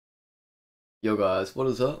Yo guys, what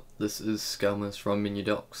is up? This is Scalmas from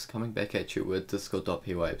MenuDocs coming back at you with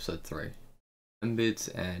Discord.py episode 3,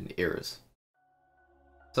 Embeds and Errors.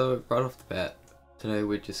 So right off the bat, today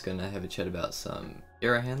we're just going to have a chat about some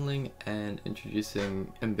error handling and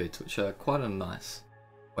introducing embeds, which are quite a nice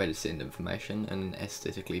way to send information in an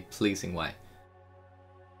aesthetically pleasing way.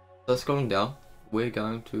 So scrolling down, we're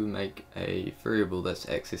going to make a variable that's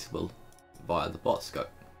accessible via the bot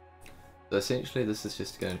scope. So essentially this is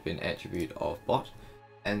just going to be an attribute of bot,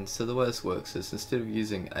 and so the way this works is instead of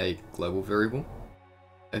using a global variable,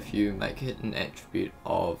 if you make it an attribute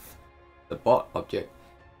of the bot object,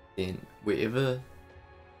 then wherever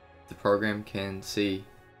the program can see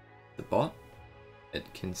the bot, it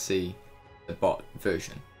can see the bot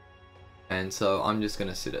version. And so I'm just going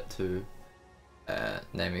to set it to a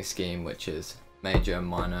naming scheme which is major,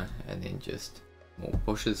 minor, and then just more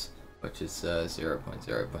pushes, which is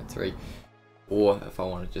 0.0.3, or if I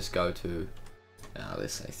want to just go to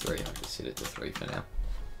let's say 3, I'll just set it to 3 for now.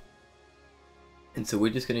 And so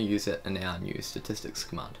we're just going to use it in our new statistics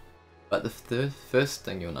command. But the first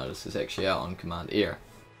thing you'll notice is actually our on command error,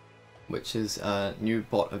 which is a new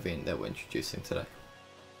bot event that we're introducing today.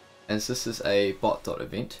 And so this is a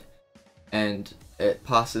bot.event, and it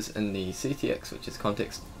passes in the CTX, which is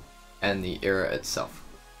context, and the error itself.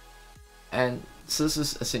 And so this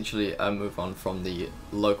is essentially a move on from the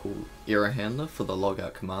local error handler for the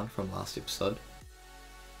logout command from last episode,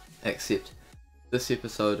 except this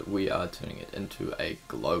episode we are turning it into a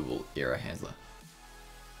global error handler.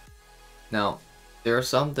 Now, there are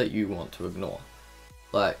some that you want to ignore,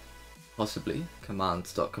 like possibly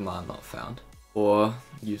commands.command not found or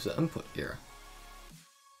user input error.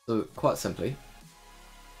 So quite simply,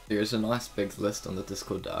 there is a nice big list on the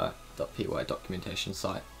Discord.py documentation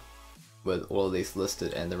site with all of these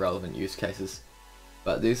listed and the relevant use cases,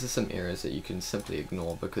 but these are some errors that you can simply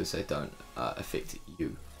ignore because they don't affect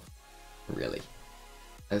you really.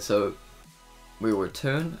 And so we will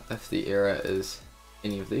return if the error is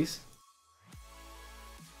any of these,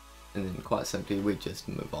 and then quite simply we just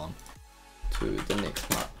move on to the next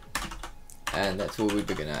part, and that's where we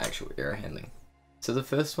begin our actual error handling. So the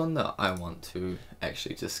first one that I want to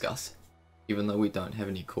actually discuss, even though we don't have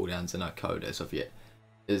any cooldowns in our code as of yet,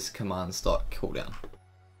 is commands.cooldown.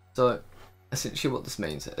 So essentially what this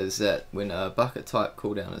means is that when a bucket type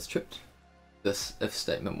cooldown is tripped, this if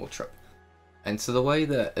statement will trip. And so the way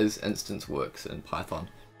that isInstance works in Python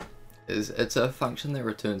is it's a function that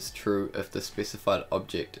returns true if the specified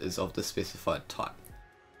object is of the specified type.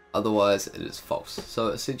 Otherwise it is false. So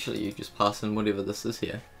essentially you just pass in whatever this is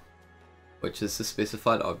here, which is the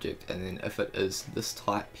specified object, and then if it is this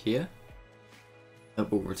type here, it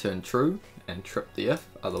will return true and trip the if,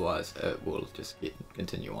 otherwise it will just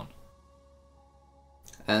continue on.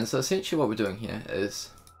 And so essentially what we're doing here is,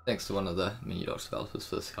 thanks to one of the MenuDocs developers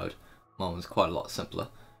for this code, mine was quite a lot simpler,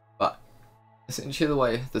 but essentially the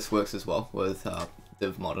way this works as well with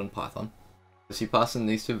div mod in Python is you pass in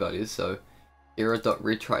these two values. So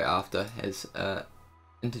error.retry after has an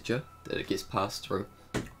integer that it gets passed through,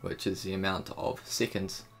 which is the amount of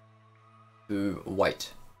seconds to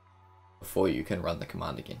wait before you can run the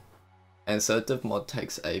command again. And so div mod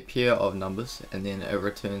takes a pair of numbers and then it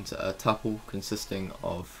returns a tuple consisting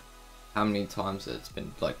of how many times it's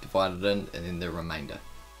been divided in and then the remainder.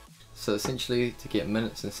 So essentially to get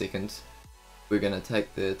minutes and seconds, we're going to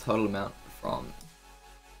take the total amount from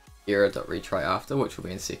error.retry after, which will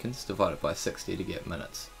be in seconds, divided by 60 to get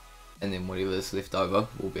minutes, and then whatever is left over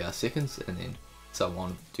will be our seconds, and then so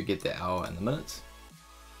on to get the hour and the minutes.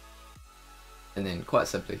 And then quite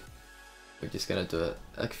simply we're just going to do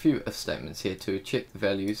a few if statements here to check the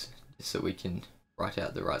values just so we can write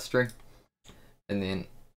out the right string, and then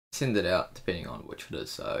send it out depending on which it is.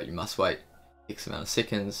 So you must wait X amount of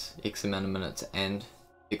seconds, X amount of minutes, and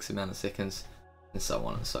X amount of seconds, and so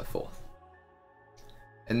on and so forth.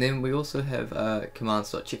 And then we also have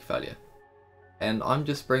commands.check failure, and I'm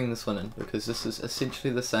just bringing this one in because this is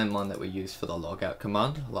essentially the same one that we used for the logout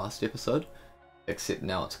command last episode, except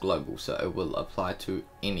now it's global, so it will apply to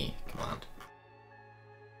any command.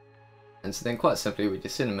 And so then quite simply we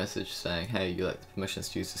just send a message saying, hey, you like the permissions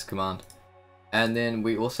to use this command, and then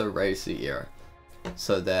we also raise the error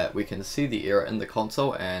so that we can see the error in the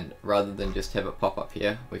console, and rather than just have it pop up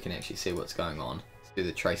here, we can actually see what's going on, do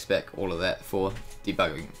the traceback, all of that for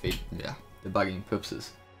debugging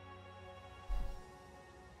purposes.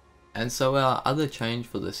 And so our other change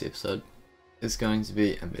for this episode is going to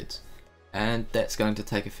be embeds, and that's going to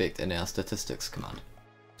take effect in our statistics command.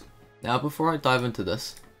 Now before I dive into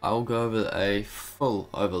this, I will go over a full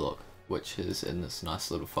overlook, which is in this nice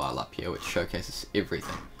little file up here which showcases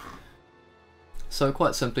everything. So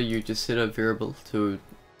quite simply, you just set a variable to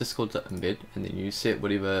Discord.embed and then you set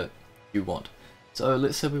whatever you want. So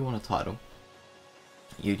let's say we want a title.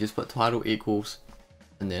 You just put title equals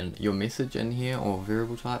and then your message in here or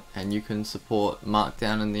variable type, and you can support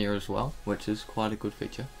markdown in there as well, which is quite a good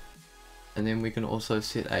feature. And then we can also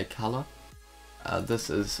set a color. This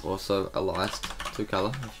is also aliased to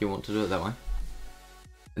color if you want to do it that way.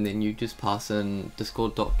 And then you just pass in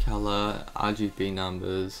discord.color, RGB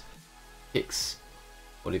numbers, hex,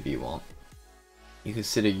 whatever you want. You can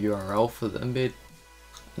set a URL for the embed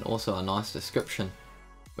and also a nice description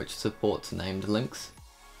which supports named links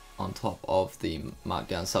on top of the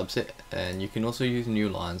markdown subset, and you can also use new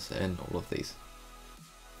lines in all of these.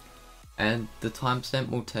 And the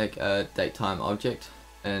timestamp will take a datetime object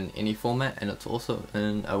in any format, and it's also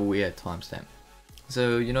in a where timestamp.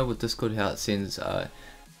 So you know with Discord how it sends a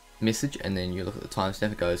message and then you look at the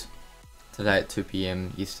timestamp, it goes today at 2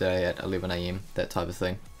 PM, yesterday at 11 AM, that type of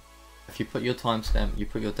thing. If you put your timestamp, you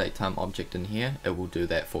put your datetime object in here, it will do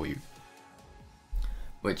that for you,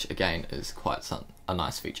 which again is quite a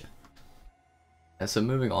nice feature. And so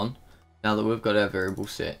moving on, now that we've got our variable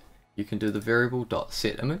set, you can do the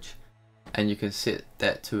variable.setImage and you can set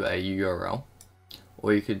that to a URL,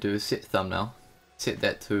 or you could do a set thumbnail, set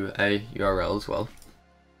that to a URL as well.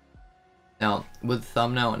 Now with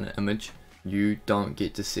thumbnail and image, you don't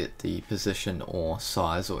get to set the position or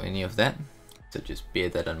size or any of that, so just bear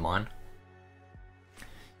that in mind.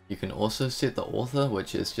 You can also set the author,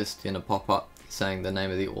 which is just in a pop-up saying the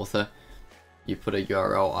name of the author. You put a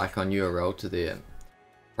URL icon URL to their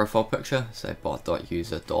profile picture, say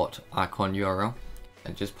bot.user.icon URL,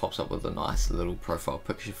 and it just pops up with a nice little profile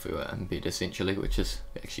picture for your embed essentially, which is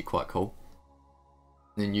actually quite cool.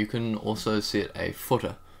 Then you can also set a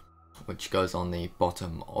footer which goes on the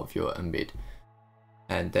bottom of your embed,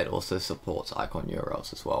 and that also supports icon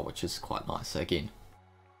URLs as well, which is quite nice again.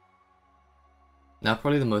 Now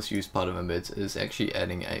probably the most used part of embeds is actually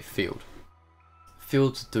adding a field.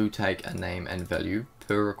 Fields do take a name and value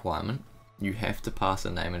per requirement. You have to pass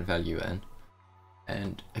a name and value in,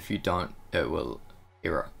 and if you don't, it will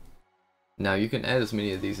error. Now you can add as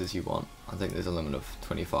many of these as you want. I think there's a limit of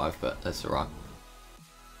 25, but that's alright.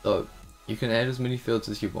 So you can add as many fields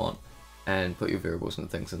as you want and put your variables and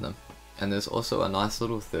things in them. And there's also a nice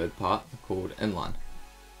little third part called inline.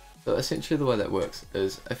 So essentially the way that works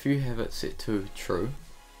is if you have it set to true,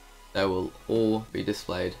 they will all be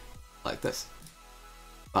displayed like this.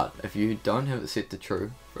 But if you don't have it set to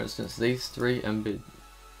true, for instance these three embed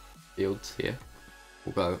fields here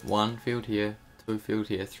will go 1 field here, 2 field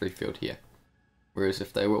here, 3 field here. Whereas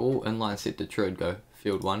if they were all inline set to true, it'd go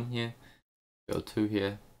field 1 here, field 2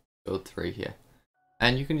 here, field 3 here.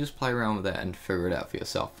 And you can just play around with that and figure it out for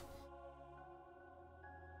yourself.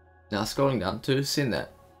 Now scrolling down to send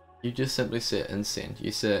that, you just simply set in send.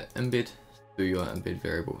 You set embed to your embed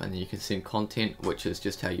variable, and then you can send content, which is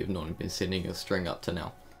just how you've normally been sending your string up to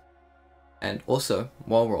now. And also,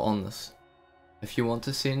 while we're on this, if you want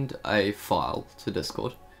to send a file to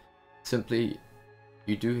Discord, simply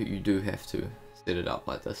you do have to set it up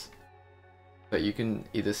like this. But you can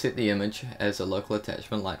either set the image as a local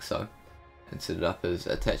attachment like so, and set it up as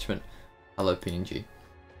attachment hello PNG,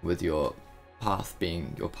 with your path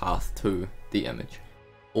being your path to the image.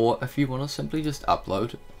 Or if you want to simply just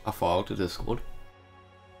upload a file to Discord,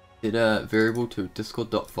 set a variable to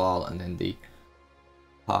discord.file and then the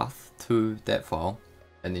path to that file,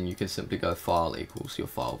 and then you can simply go file equals your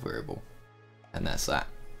file variable, and that's that.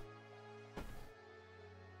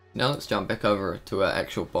 Now let's jump back over to our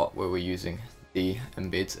actual bot where we're using the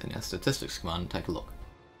embeds in our statistics command and take a look.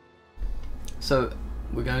 So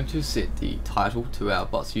we're going to set the title to our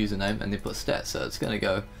bot's username and then put stats, so it's going to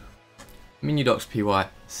go MenuDocs PY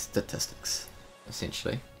statistics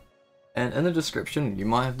essentially. And in the description you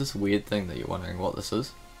might have this weird thing that you're wondering what this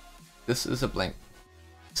is. This is a blank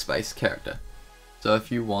space character. So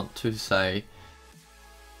if you want to say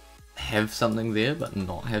have something there but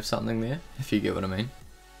not have something there, if you get what I mean.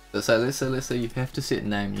 So let's say you have to set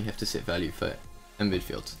name, you have to set value for embed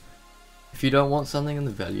fields. If you don't want something in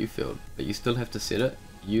the value field but you still have to set it,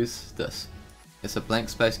 use this. It's a blank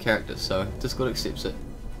space character, so Discord accepts it,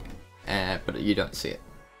 but you don't see it.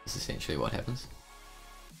 That's essentially what happens.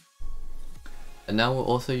 And now we're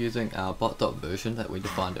also using our bot.version that we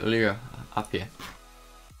defined earlier up here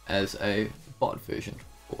as a bot version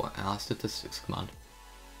for our statistics command.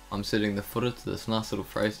 I'm setting the footer to this nice little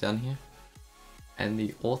phrase down here, and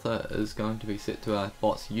the author is going to be set to our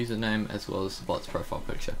bot's username as well as the bot's profile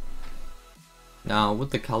picture. Now with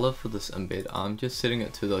the color for this embed, I'm just setting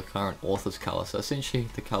it to the current author's color, so essentially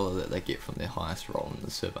the color that they get from their highest role in the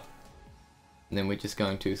server. And then we're just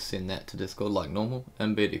going to send that to Discord like normal.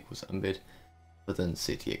 Embed equals embed within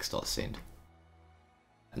ctx.send.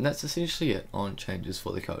 And that's essentially it on changes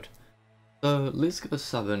for the code. So let's go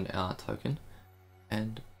sub in our token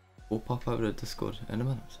and we'll pop over to Discord in a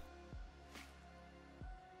minute.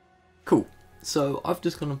 Cool. So I've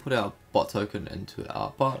just gone and put our bot token into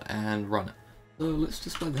our bot and run it. So let's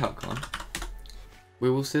display the help command. We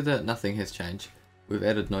will see that nothing has changed. We've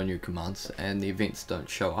added no new commands and the events don't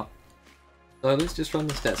show up. So let's just run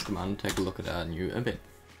the stats command and take a look at our new embed.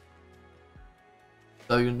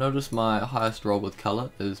 So you'll notice my highest role with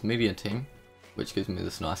color is media team, which gives me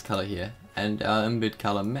this nice color here, and our embed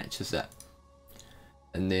color matches that.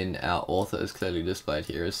 And then our author is clearly displayed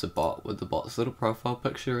here as the bot with the bot's little profile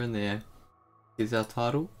picture in there. Here's our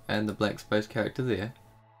title and the blank space character there.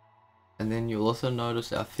 And then you'll also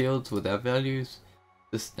notice our fields with our values.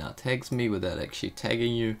 This now tags me without actually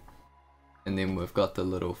tagging you. And then we've got the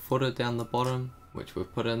little footer down the bottom, which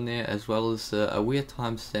we've put in there, as well as a weird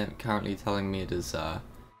timestamp currently telling me it is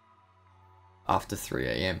after 3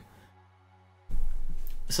 AM.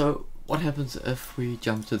 So what happens if we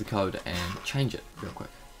jump to the code and change it real quick?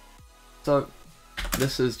 So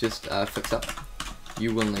this is just a fix up.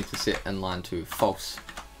 You will need to set inline to false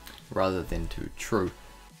rather than to true,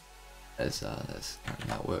 as that's currently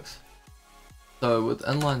how it works. So with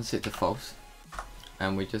inline set to false,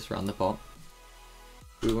 and we just run the bot,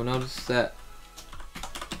 we will notice that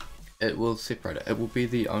it will separate it. It will be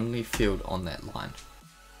the only field on that line.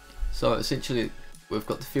 So essentially we've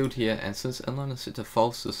got the field here, and since inline is set to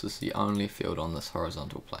false, this is the only field on this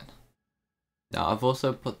horizontal plane. Now I've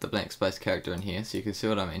also put the blank space character in here so you can see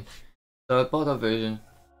what I mean. So bot version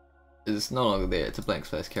is no longer there, it's a blank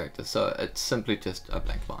space character, so it's simply just a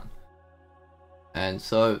blank line. And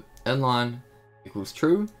so inline equals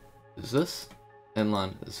true is this,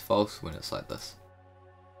 inline is false when it's like this,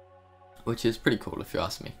 which is pretty cool if you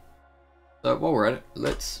ask me. So while we're at it,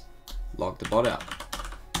 let's log the bot out.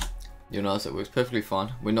 You'll notice it works perfectly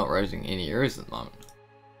fine. We're not raising any errors at the moment.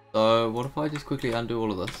 So what if I just quickly undo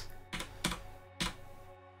all of this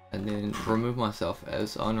and then remove myself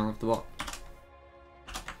as owner of the bot.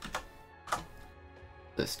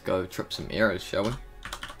 Let's go trip some errors, shall we?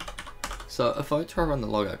 So if I try run the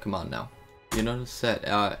logout command now, you notice that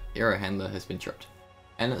our error handler has been tripped.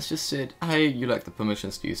 And it's just said, hey, you lack the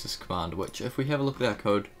permissions to use this command, which if we have a look at our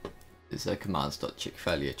code, is a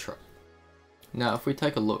commands.checkFailure trip. Now if we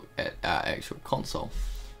take a look at our actual console,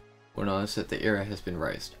 we'll notice that the error has been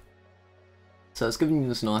raised. So it's giving you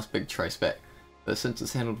this nice big trace back, but since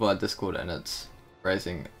it's handled by Discord and it's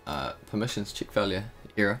raising permissions check failure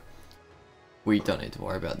error, we don't need to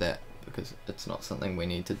worry about that because it's not something we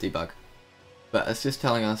need to debug. But it's just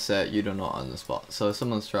telling us that you do not own this bot. So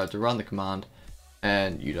someone's tried to run the command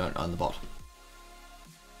and you don't own the bot.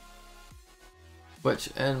 Which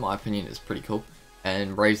in my opinion is pretty cool,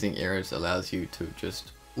 and raising errors allows you to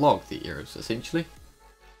just log the errors essentially.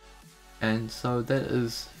 And so that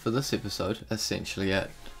is for this episode essentially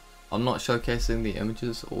it. I'm not showcasing the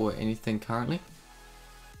images or anything currently,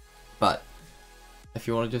 but if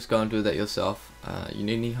you want to just go and do that yourself, you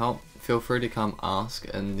need any help, feel free to come ask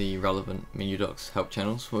in the relevant MenuDocs help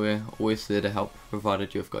channels. We're always there to help,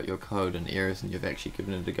 provided you've got your code and errors and you've actually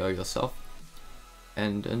given it a go yourself.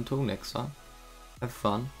 And until next time, have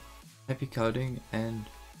fun, happy coding, and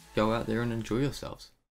go out there and enjoy yourselves.